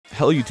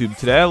Hello YouTube,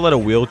 today I let a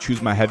wheel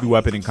choose my heavy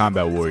weapon in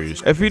Combat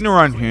Warriors. If you're new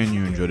around here and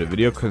you enjoyed the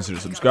video, consider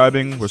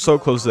subscribing. We're so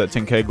close to that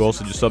 10k goal,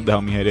 so just sub to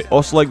help me hit it.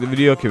 Also like the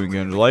video, can we get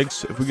 100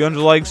 likes? If we get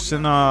 100 likes,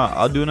 then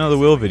I'll do another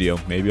wheel video.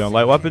 Maybe on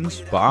light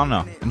weapons, but I don't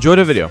know. Enjoy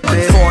the video.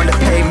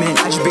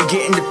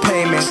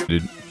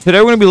 Dude. Today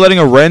we're going to be letting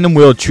a random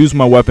wheel choose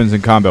my weapons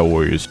in Combat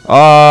Warriors.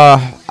 I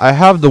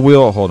have the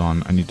wheel, hold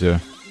on, I need to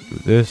do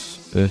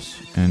this,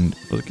 and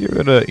let's get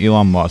rid of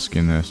Elon Musk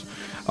in this.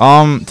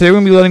 Today we're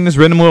going to be letting this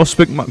random wheel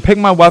pick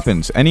my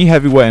weapons, any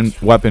heavy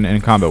weapon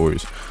in Combat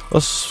Warriors.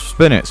 Let's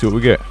spin it, see what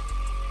we get.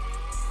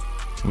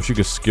 Wish you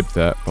could skip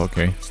that,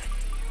 okay.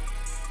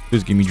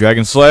 Please give me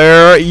Dragon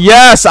Slayer.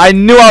 Yes, I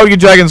knew I would get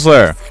Dragon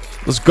Slayer.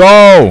 Let's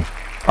go.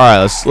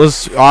 Alright,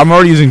 let's I'm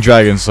already using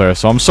Dragon Slayer,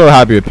 so I'm so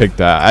happy to pick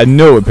that. I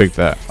knew it would pick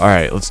that.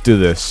 Alright, let's do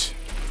this.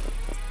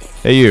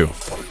 Hey you.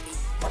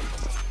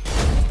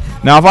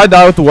 Now if I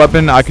die with the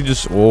weapon, I could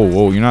just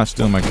whoa, you're not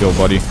stealing my kill,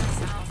 buddy.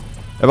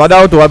 If I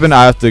die with the weapon,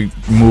 I have to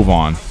move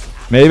on.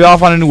 Maybe I'll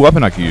find a new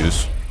weapon I can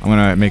use. I'm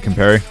gonna make him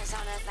parry.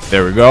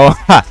 There we go.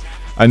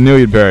 I knew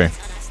he'd parry.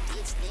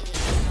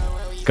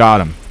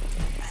 Got him.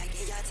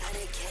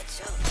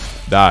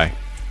 Die.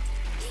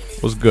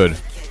 Was good.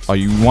 Oh,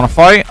 you want to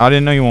fight? I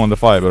didn't know you wanted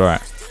to fight, but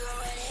alright.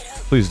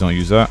 Please don't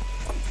use that.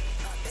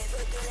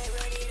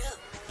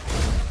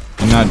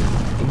 And that.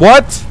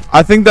 What?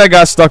 I think that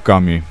got stuck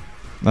on me.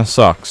 That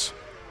sucks.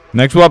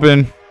 Next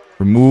weapon.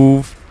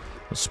 Remove.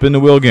 Let's spin the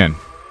wheel again.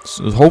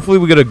 So hopefully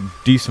we get a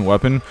decent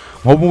weapon.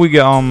 I'm hoping we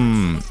get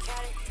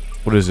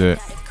what is it?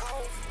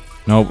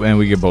 Nope, and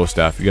we get bow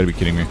staff. You gotta be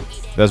kidding me.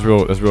 That's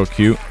real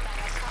cute.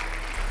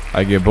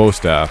 I get bow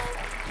staff.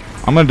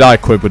 I'm gonna die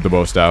quick with the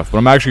bow staff, but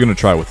I'm actually gonna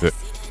try with it.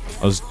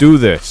 Let's do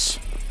this.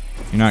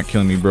 You're not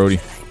killing me, Brody.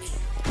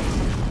 What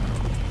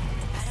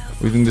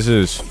do you think this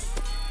is?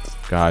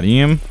 Got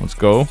him. Let's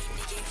go.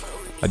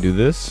 I do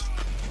this.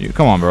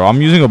 Come on, bro.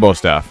 I'm using a bow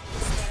staff.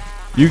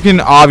 You can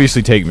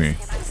obviously take me.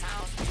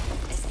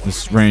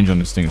 This range on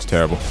this thing is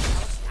terrible.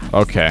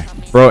 Okay.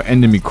 Bro,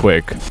 ended me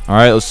quick.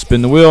 Alright, let's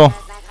spin the wheel.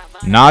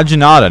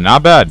 Naginata.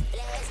 Not bad.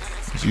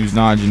 Let's use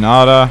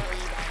Naginata.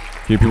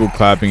 Hear people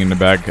clapping in the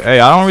back. Hey,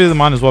 I don't really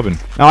mind this weapon.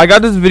 Now, I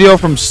got this video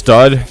from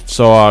Stud,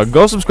 so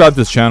go subscribe to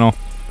this channel.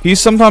 He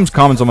sometimes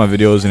comments on my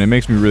videos, and it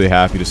makes me really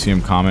happy to see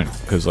him comment,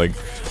 because, like,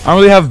 I don't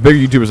really have bigger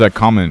YouTubers that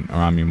comment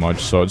around me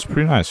much, so it's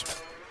pretty nice.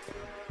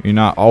 You're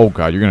not... Oh,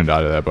 God, you're gonna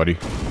die to that, buddy.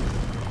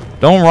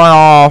 Don't run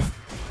off.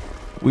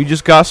 We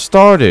just got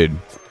started.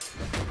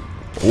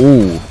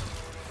 Ooh.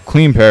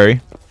 Clean parry.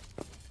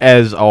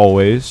 As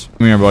always.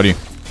 Come here, buddy.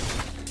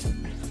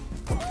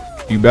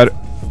 You better...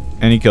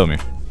 And he killed me.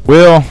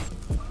 Will...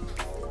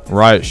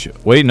 Right.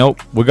 Wait, nope.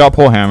 We got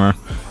pole hammer.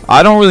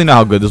 I don't really know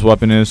how good this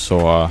weapon is,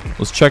 so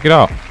let's check it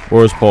out.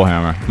 Where's pole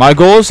hammer? My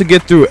goal is to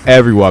get through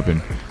every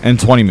weapon in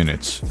 20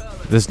 minutes.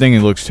 This thing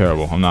looks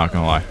terrible. I'm not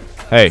gonna lie.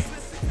 Hey.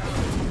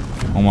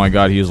 Oh my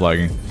God, he is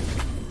lagging.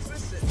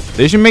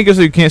 They should make it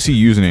so you can't see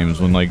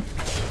usernames when like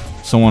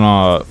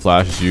someone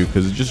flashes you,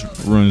 because it just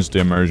ruins the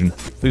immersion.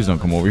 Please don't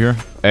come over here.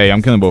 Hey,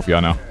 I'm killing both of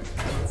y'all now.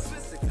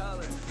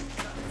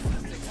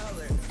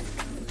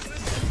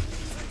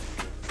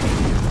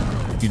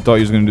 You thought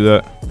you was gonna do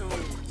that?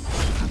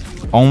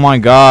 Oh my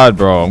God,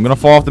 bro. I'm gonna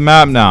fall off the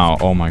map now.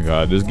 Oh my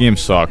God. This game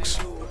sucks.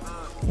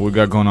 What we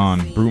got going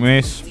on? Brute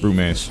Mace? Brute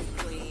Mace.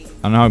 I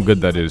don't know how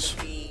good that is.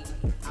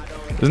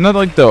 Isn't that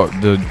like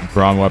the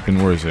brown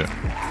weapon? Where is it?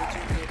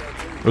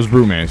 Where's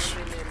Brute Mace?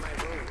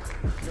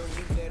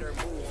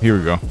 Here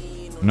we go.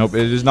 Nope,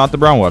 it is not the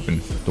brown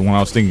weapon. The one I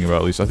was thinking about,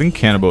 at least. I think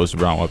Cannibal is the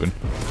brown weapon.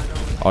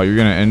 Oh, you're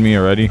gonna end me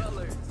already?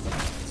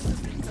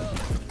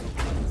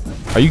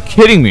 Are you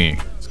kidding me?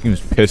 This game is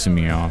pissing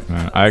me off,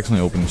 man. I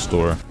accidentally opened the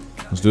store.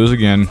 Let's do this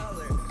again.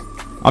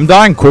 I'm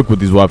dying quick with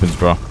these weapons,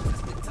 bro.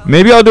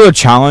 Maybe I'll do a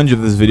challenge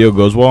if this video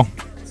goes well.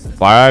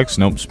 Fire axe?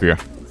 Nope, spear.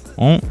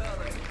 Oh,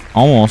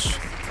 almost.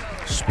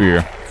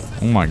 Spear.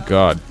 Oh my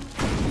God.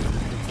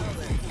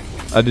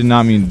 I did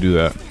not mean to do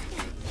that.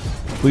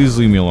 Please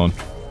leave me alone.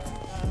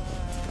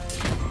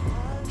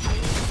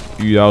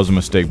 That was a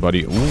mistake,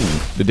 buddy. Ooh,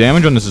 the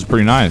damage on this is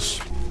pretty nice.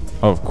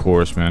 Of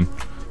course, man.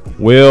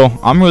 Well,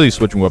 I'm really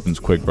switching weapons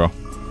quick, bro.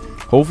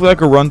 Hopefully I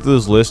can run through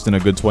this list in a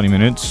good 20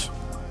 minutes.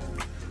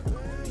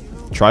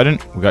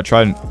 Trident? We got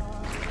Trident.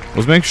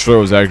 Let's make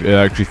sure it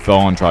actually fell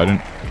on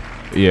Trident.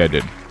 Yeah, it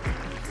did.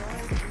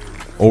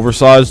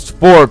 Oversized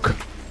fork.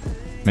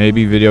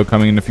 Maybe video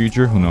coming in the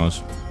future. Who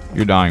knows?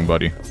 You're dying,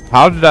 buddy.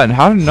 How did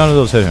none of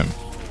those hit him?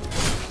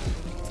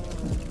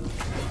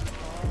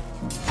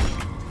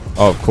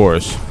 Oh, of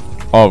course.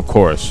 Oh, of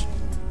course.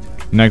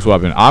 Next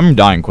weapon. I'm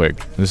dying quick.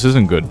 This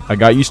isn't good. I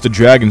got used to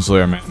Dragon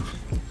Slayer, man.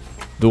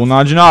 Dual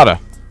Naginata.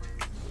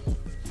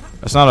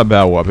 That's not a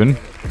bad weapon.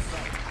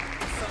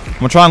 I'm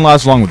gonna try and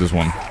last long with this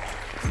one.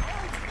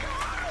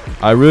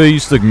 I really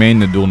used to main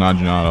the dual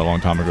Naginata a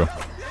long time ago.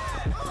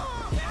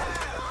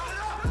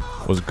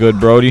 Was good,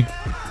 Brody.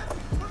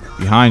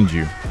 Behind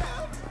you.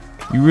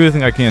 You really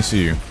think I can't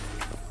see you?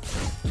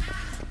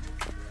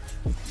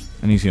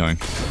 And he's healing.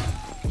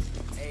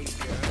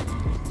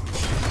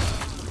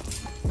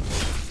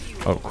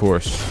 Of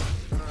course.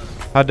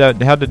 How'd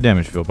the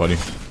damage feel, buddy?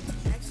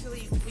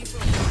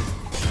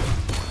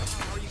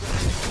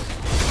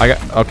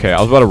 Okay,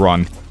 I was about to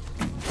run.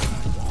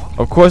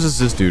 Of course it's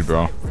this dude,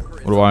 bro.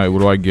 What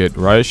do I get?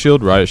 Riot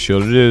shield? Riot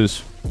shield it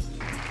is.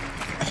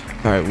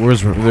 Alright,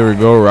 there we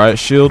go, riot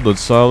shield.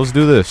 Let's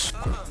do this.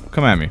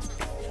 Come at me.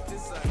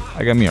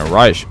 I got me a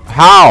riot shield.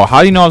 How?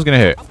 How do you know I was gonna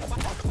hit?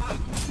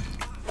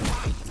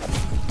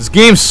 This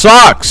game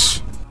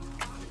sucks!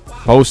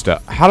 Bow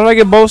staff. How did I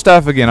get bow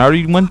staff again? I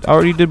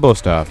already did bow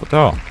staff. What the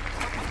hell?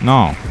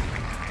 No.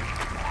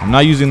 I'm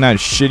not using that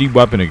shitty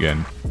weapon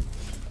again.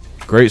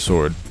 Great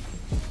sword.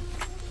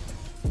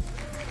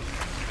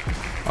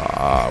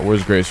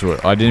 Where's great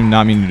sword? I did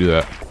not mean to do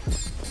that.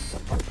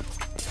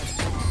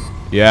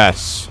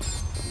 Yes.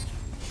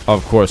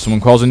 Of course,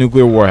 someone calls a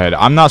nuclear warhead.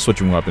 I'm not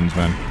switching weapons,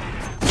 man.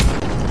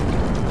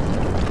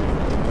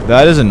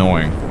 That is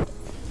annoying.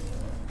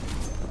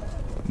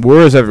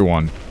 Where is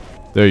everyone?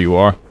 There you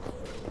are.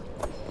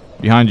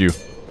 Behind you.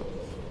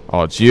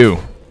 Oh, it's you.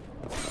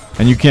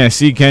 And you can't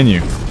see, can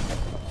you?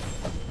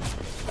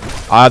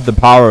 I have the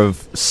power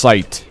of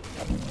sight.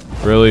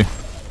 Really?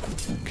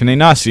 Can they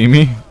not see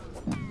me?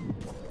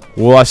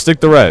 Will I stick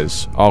the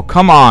res? Oh,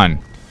 come on.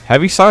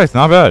 Heavy scythe,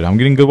 not bad. I'm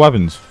getting good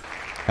weapons.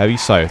 Heavy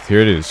scythe, here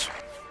it is.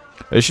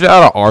 They should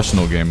add an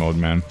arsenal game mode,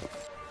 man.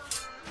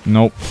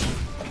 Nope.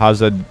 How's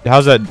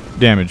that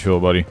damage feel,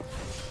 buddy?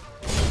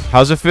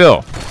 How's it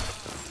feel?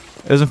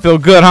 It doesn't feel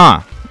good,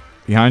 huh?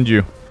 Behind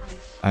you.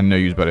 I know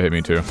you was about to hit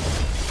me too.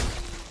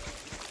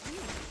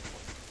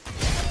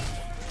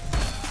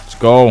 Let's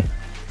go.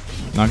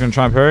 Not gonna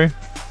try and parry?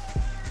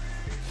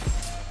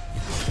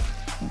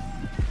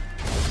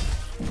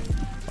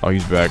 Oh,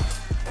 he's back.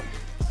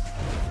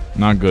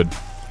 Not good.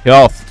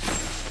 Health.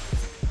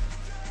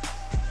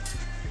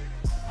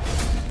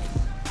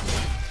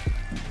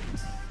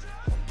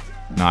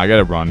 Nah, I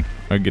gotta run.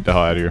 I gotta get the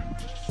hell out of here.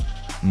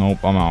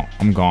 Nope, I'm out.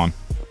 I'm gone.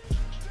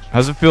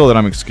 How's it feel that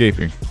I'm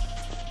escaping?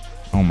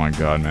 Oh my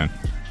god, man.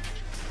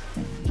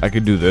 I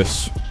could do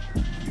this.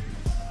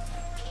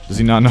 Does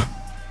he not know?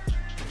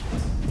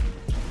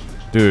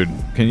 Dude,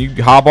 can you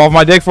hop off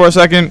my dick for a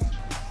second?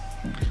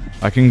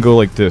 I can go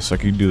like this. I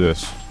can do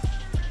this.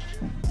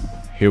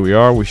 Here we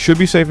are. We should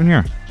be safe in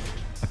here.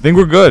 I think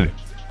we're good.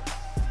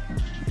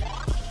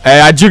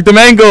 Hey, I juked them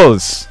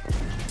ankles.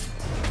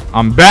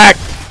 I'm back.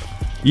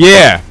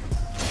 Yeah.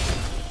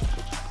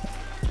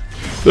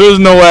 There's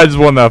no way I just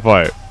won that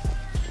fight.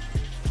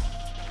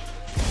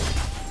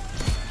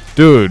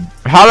 Dude,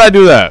 how did I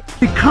do that?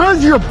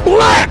 Because you're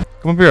black!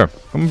 Come up here.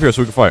 Come up here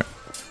so we can fight.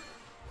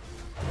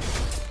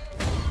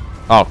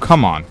 Oh,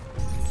 come on.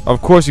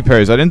 Of course he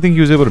parries. I didn't think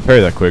he was able to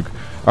parry that quick.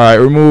 Alright,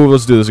 remove.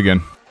 Let's do this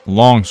again.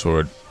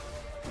 Longsword.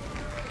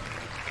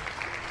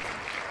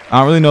 I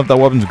don't really know if that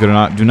weapon's good or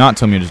not. Do not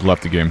tell me I just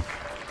left the game.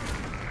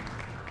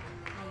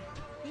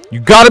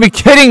 You gotta be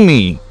kidding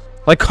me!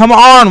 Like, come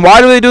on!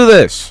 Why do they do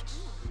this?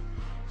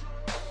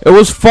 It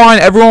was fine.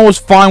 Everyone was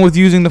fine with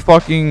using the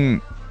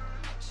fucking...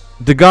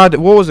 what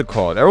was it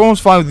called? Everyone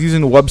was fine with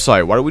using the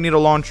website. Why do we need a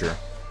launcher?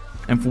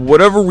 And for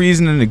whatever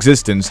reason in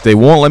existence, they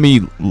won't let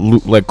me,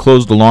 like,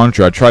 close the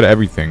launcher. I tried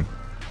everything.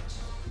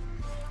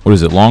 What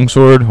is it?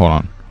 Longsword? Hold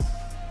on.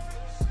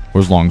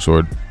 Where's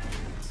longsword?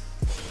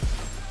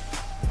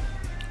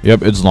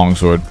 Yep, it's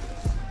longsword.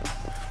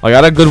 Like,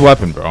 I got a good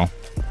weapon, bro.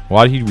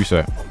 Why did he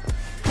reset?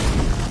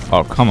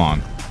 Oh, come on.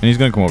 And he's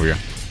gonna come over here.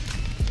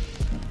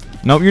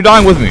 Nope, you're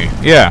dying with me.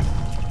 Yeah.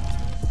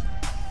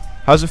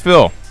 How's it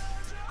feel?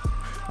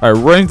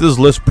 Alright, running through this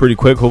list pretty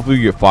quick. Hopefully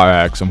we get Fire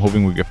Axe. I'm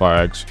hoping we get Fire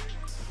Axe.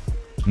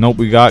 Nope,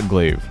 we got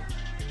Glaive.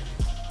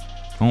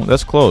 Oh,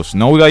 that's close.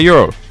 No, we got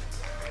Euro.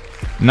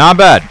 Not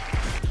bad.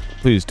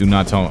 Please do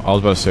not tell me. I was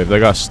about to say, if they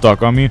got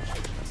stuck on me.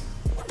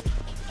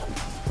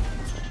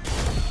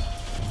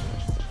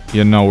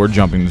 Yeah, no, we're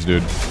jumping this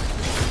dude.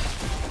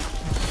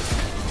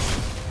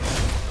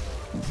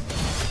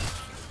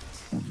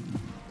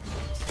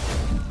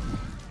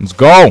 Let's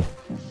go.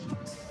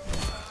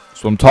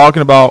 That's what I'm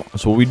talking about.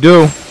 That's what we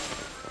do.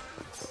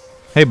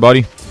 Hey,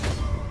 buddy.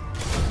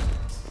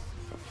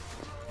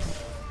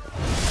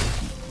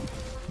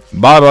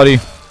 Bye, buddy.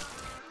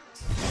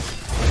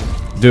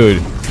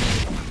 Dude.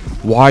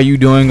 Why are you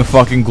doing a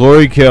fucking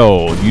glory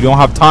kill? You don't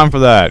have time for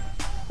that.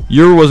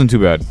 Yours wasn't too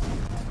bad.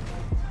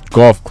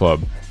 Golf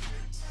club.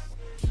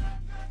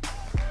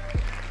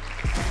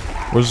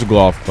 Where's the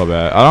golf club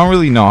at? I don't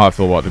really know how I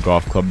feel about the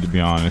golf club, to be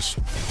honest.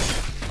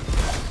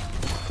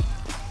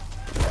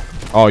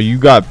 Oh, you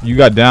got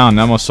down.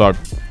 That must suck.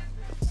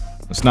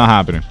 It's not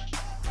happening.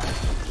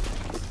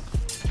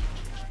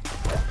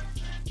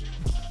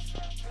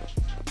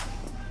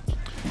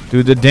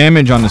 Dude, the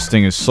damage on this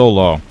thing is so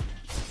low.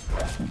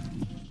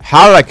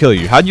 How did I kill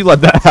you? How'd you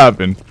let that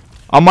happen?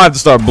 I might have to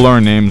start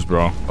blurring names,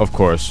 bro. Of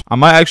course. I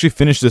might actually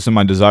finish this in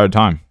my desired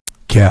time.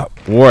 Cap.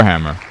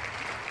 Warhammer.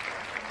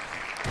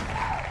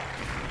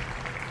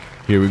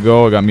 Here we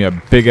go. I got me a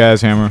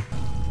big-ass hammer.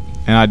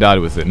 And I died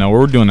with it. No,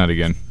 we're doing that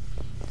again.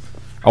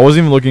 I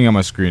wasn't even looking at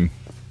my screen.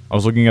 I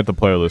was looking at the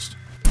player list.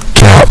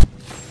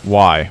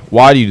 Why?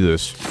 Why do you do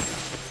this?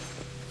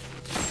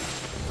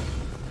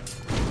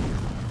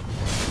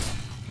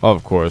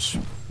 Of course.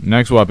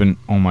 Next weapon.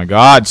 Oh my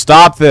god,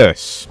 stop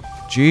this!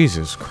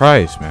 Jesus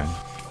Christ, man.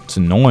 It's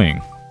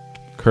annoying.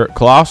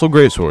 Colossal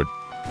Greatsword.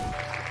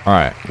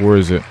 Alright, where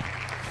is it?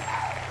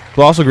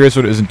 Colossal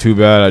Greatsword isn't too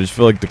bad. I just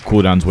feel like the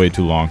cooldown's way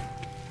too long.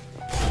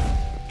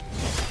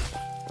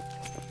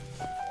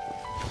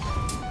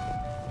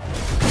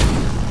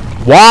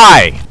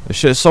 Why? This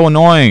shit is so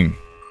annoying.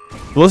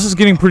 This is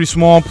getting pretty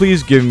small.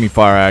 Please give me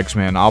Fire Axe,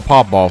 man. I'll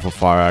pop off with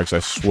Fire Axe, I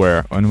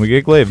swear. And we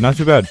get Glaive. Not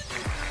too bad.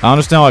 I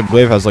understand why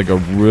Glaive has like a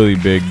really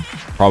big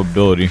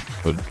probability.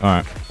 But,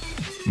 alright.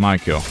 My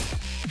kill.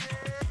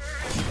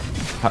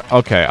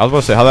 Okay, I was about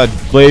to say, how that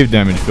Glaive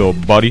damage feel,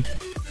 buddy?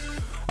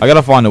 I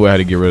gotta find a way how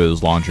to get rid of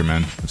this launcher,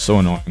 man. It's so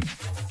annoying.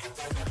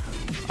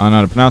 I don't know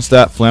how to pronounce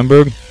that.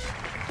 Flamberg?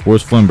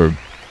 Where's Flamberg?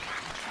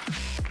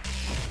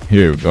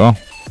 Here we go.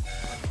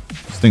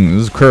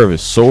 This curve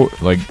is so,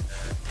 like,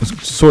 this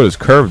sword is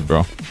curved,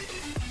 bro.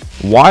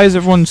 Why does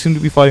everyone seem to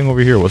be fighting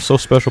over here? What's so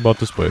special about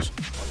this place?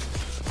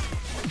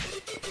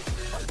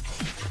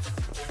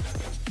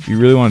 You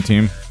really want a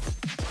team?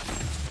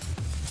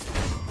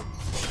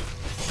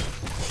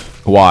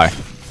 Why?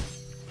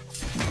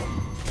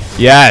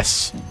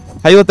 Yes!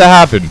 How you let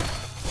that happen?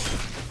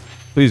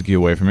 Please get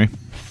away from me.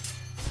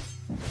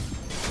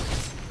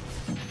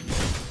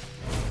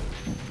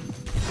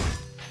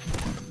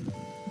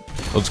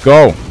 Let's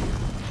go.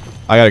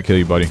 I gotta kill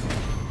you, buddy.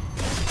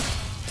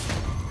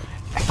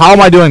 How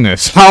am I doing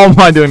this? How am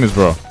I doing this,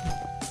 bro?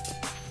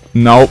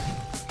 Nope.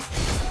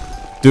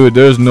 Dude,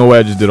 there's no way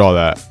I just did all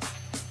that.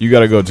 You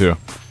gotta go, too.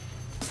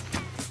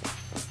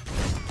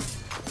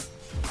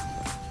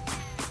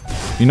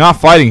 You're not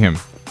fighting him.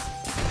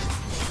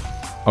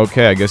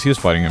 Okay, I guess he was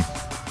fighting him.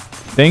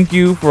 Thank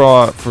you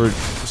for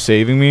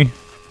saving me.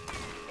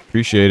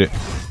 Appreciate it.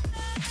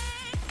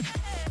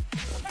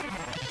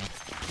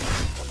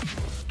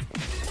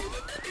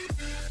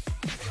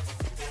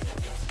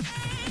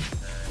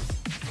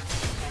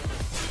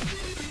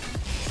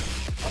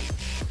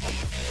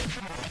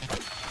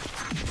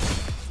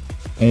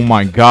 Oh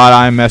my god,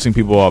 I'm messing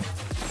people up.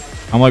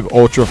 I'm like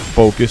ultra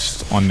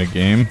focused on the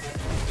game.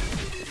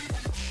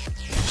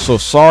 So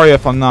sorry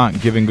if I'm not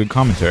giving good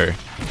commentary.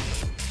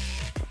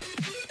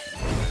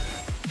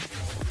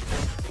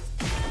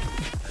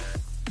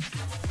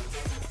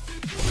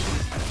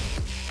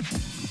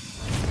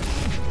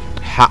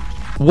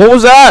 What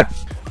was that?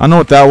 I know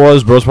what that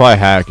was. Bro's probably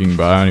hacking,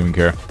 but I don't even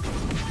care.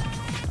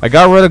 I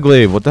got rid of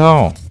Glaive. What the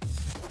hell?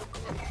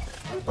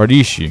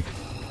 Ardishi.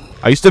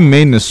 I used to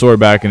main this sword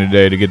back in the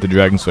day to get the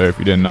Dragon Slayer, if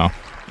you didn't know.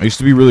 I used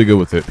to be really good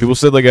with it. People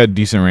said like I had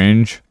decent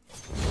range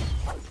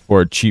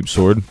for a cheap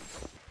sword.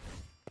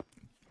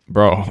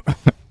 Bro.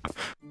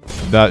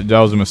 that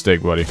was a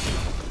mistake, buddy.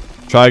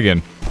 Try again.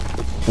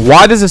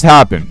 Why does this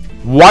happen?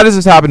 Why does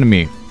this happen to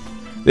me?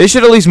 They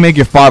should at least make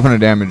you 500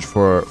 damage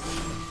for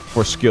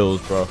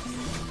skills, bro.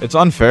 It's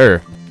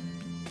unfair.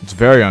 It's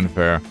very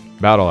unfair.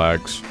 Battle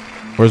Axe.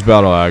 Where's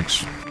Battle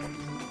Axe?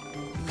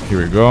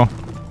 Here we go.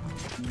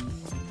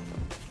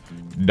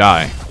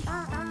 Die.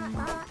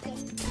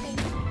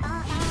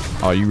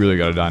 Oh, you really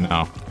gotta die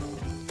now.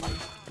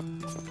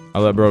 I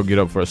let bro get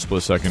up for a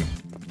split second.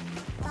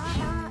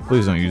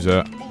 Please don't use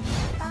that.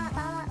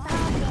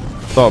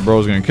 Thought bro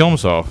was gonna kill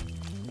himself.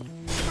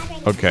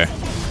 Okay.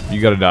 You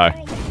gotta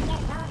die.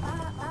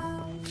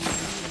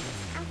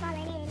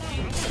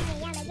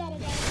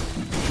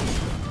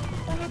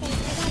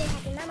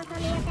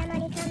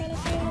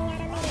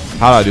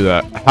 How did I do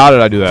that? How did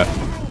I do that?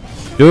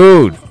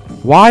 Dude!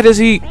 Why does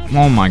he...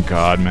 Oh my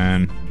god,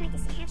 man.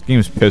 This game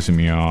is pissing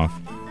me off.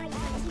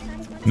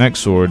 Next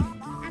sword.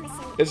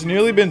 It's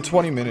nearly been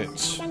 20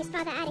 minutes.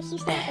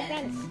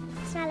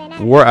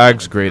 War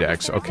Axe, Great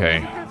Axe.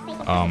 Okay.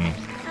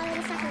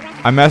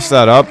 I messed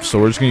that up, so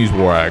we're just gonna use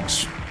War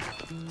Axe.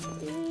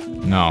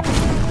 No.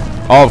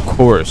 Oh, of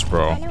course,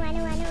 bro.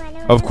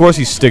 Of course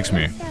he sticks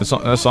me.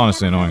 That's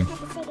honestly annoying.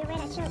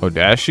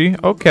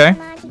 Odashi? Okay.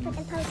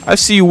 I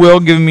see you,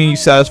 Will, giving me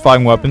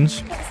satisfying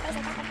weapons.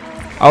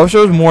 I wish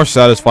there was more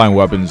satisfying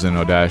weapons than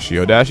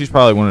Odashi. Odashi's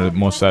probably one of the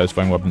most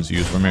satisfying weapons to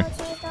use for me.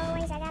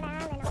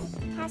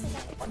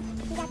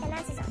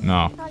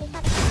 No.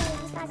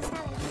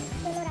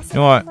 You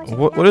know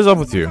what? What is up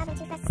with you?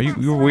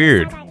 You're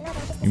weird.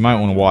 You might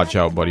want to watch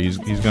out, buddy. He's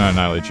gonna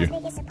annihilate you.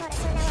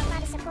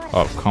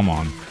 Oh, come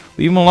on.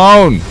 Leave him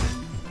alone!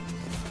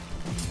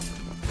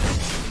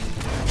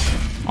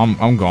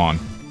 I'm gone.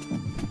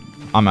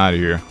 I'm out of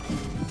here.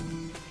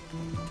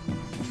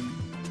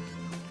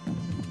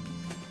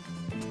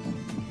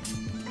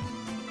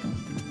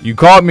 You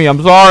caught me,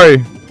 I'm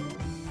sorry!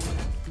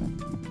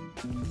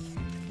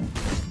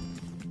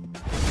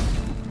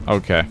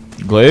 Okay.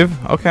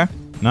 Glaive? Okay.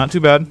 Not too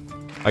bad.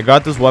 I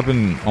got this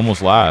weapon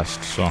almost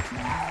last, so...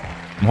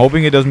 I'm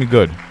hoping it does me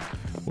good.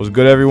 Was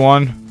good,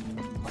 everyone?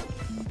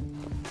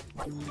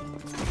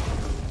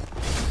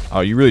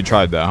 Oh, you really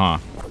tried that, huh?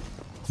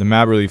 The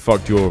map really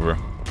fucked you over.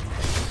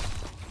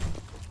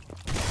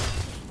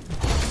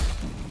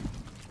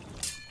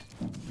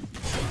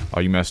 Oh,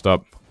 you messed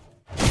up.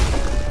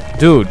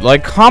 Dude,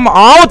 like, come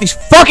on with these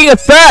fucking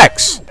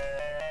effects!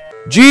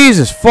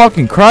 Jesus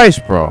fucking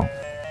Christ, bro.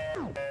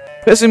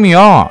 Pissing me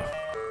off.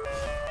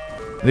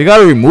 They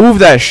gotta remove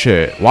that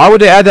shit. Why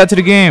would they add that to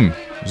the game?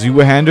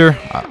 Z-Hander?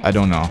 I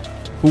don't know.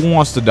 Who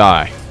wants to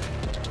die?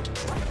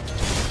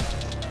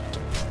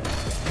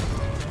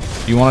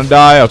 You wanna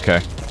die?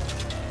 Okay.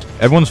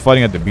 Everyone's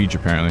fighting at the beach,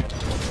 apparently.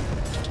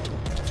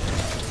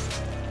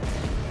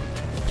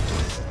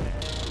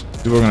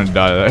 People are gonna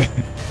die there.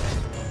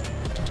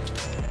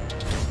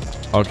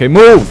 Okay,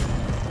 move!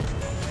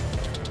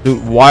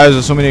 Dude, why is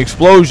there so many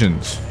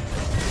explosions?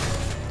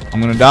 I'm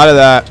gonna die to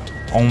that.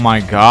 Oh my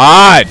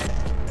god!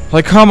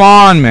 Like, come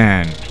on,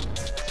 man.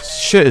 This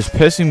shit is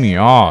pissing me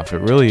off.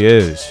 It really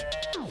is.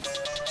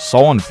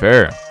 So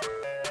unfair.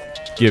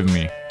 Give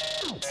me.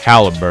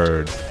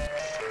 Halibird.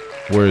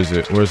 Where is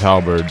it? Where's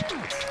Halibird?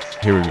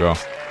 Here we go.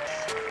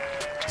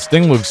 This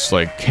thing looks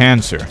like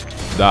cancer.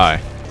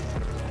 Die.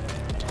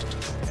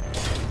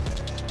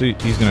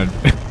 He's gonna...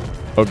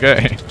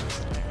 Okay.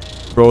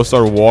 Bro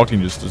started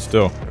walking just to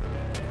still.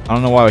 I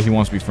don't know why he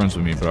wants to be friends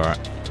with me, but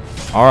alright.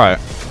 Alright.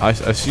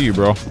 I see you,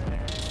 bro.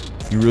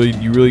 You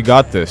really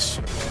got this.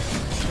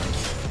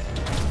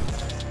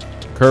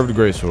 Curved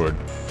greatsword.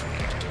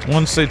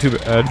 One say too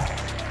bad.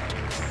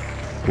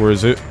 Where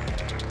is it?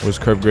 Where's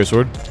curved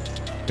greatsword?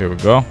 Here we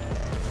go.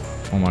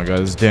 Oh my god,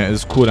 this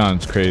cooldown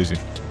is crazy.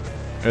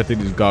 I gotta take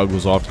these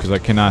goggles off because I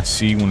cannot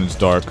see when it's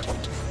dark.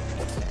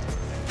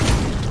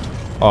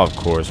 Oh, of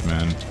course,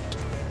 man.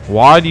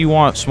 Why do you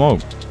want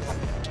smoke?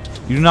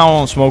 You do not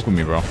want to smoke with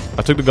me, bro.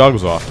 I took the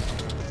goggles off.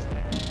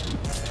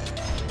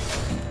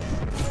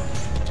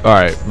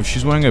 Alright, well,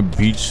 she's wearing a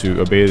beach suit,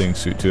 a bathing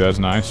suit too. That's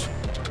nice.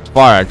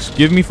 Fire axe.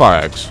 Give me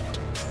fire axe.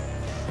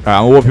 Alright,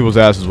 I'm gonna whoop people's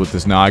asses with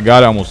this now. I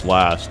got it almost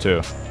last,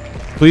 too.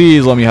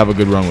 Please let me have a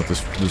good run with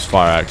this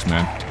fire axe,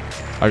 man.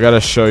 I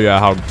gotta show you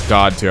how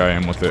god tier I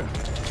am with it.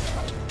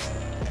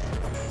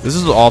 This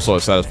is also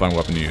a satisfying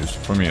weapon to use.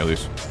 For me, at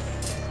least.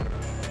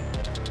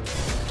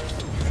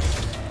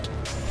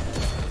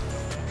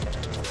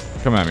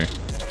 Come at me.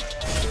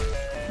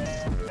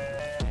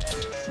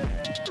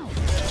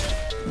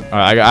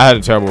 Alright, I had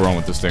a terrible run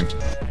with this thing.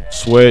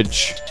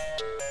 Switch.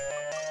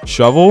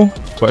 Shovel?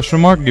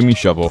 Question mark? Give me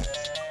shovel.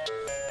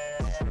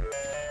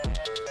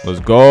 Let's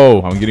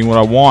go. I'm getting what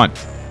I want.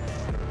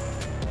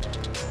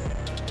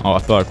 Oh, I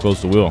thought I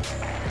closed the wheel.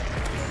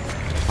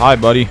 Hi,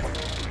 buddy.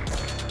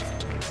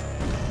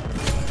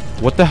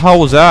 What the hell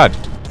was that?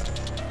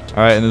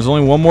 Alright, and there's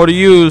only one more to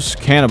use.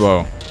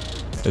 Cannabo.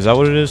 Is that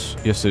what it is?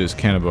 Yes, it is.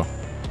 Cannabo.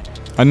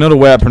 I know the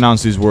way I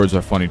pronounce these words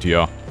are funny to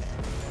y'all.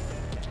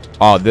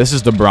 Oh, this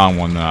is the brown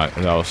one that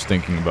I was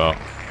thinking about.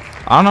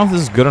 I don't know if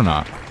this is good or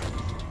not.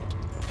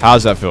 How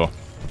does that feel?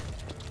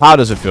 How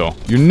does it feel?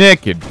 You're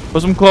naked.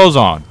 Put some clothes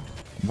on.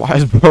 Why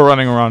is bro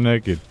running around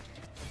naked?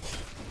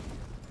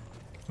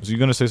 Was he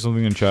gonna say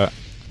something in chat?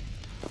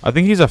 I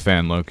think he's a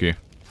fan, Loki.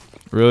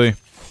 Really?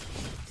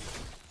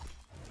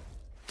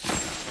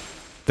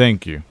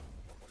 Thank you.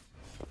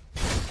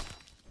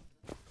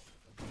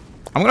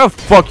 I'm gonna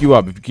fuck you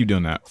up if you keep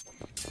doing that.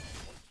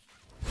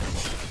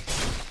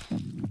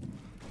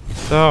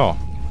 So,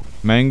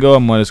 Mango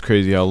and Mud is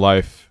crazy how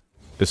life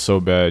is so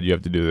bad you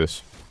have to do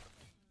this.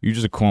 You're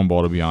just a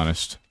cornball, to be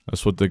honest.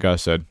 That's what the guy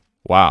said.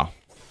 Wow.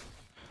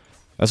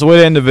 That's the way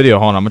to end the video.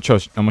 Hold on, I'm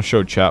gonna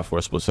show chat for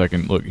a split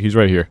second. Look, he's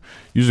right here.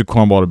 You're just a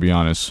cornball, to be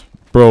honest.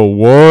 Bro,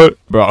 what?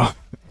 Bro.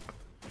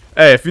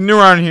 Hey, if you're new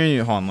around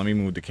here, hold on, let me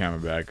move the camera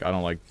back. I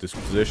don't like this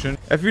position.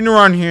 If you're new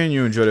around here and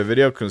you enjoyed the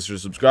video, consider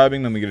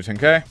subscribing. Let me get a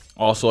 10K.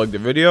 Also, like the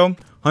video.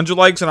 100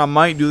 likes, and I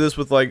might do this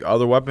with, like,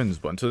 other weapons.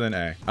 But until then,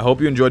 hey, I hope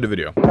you enjoyed the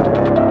video.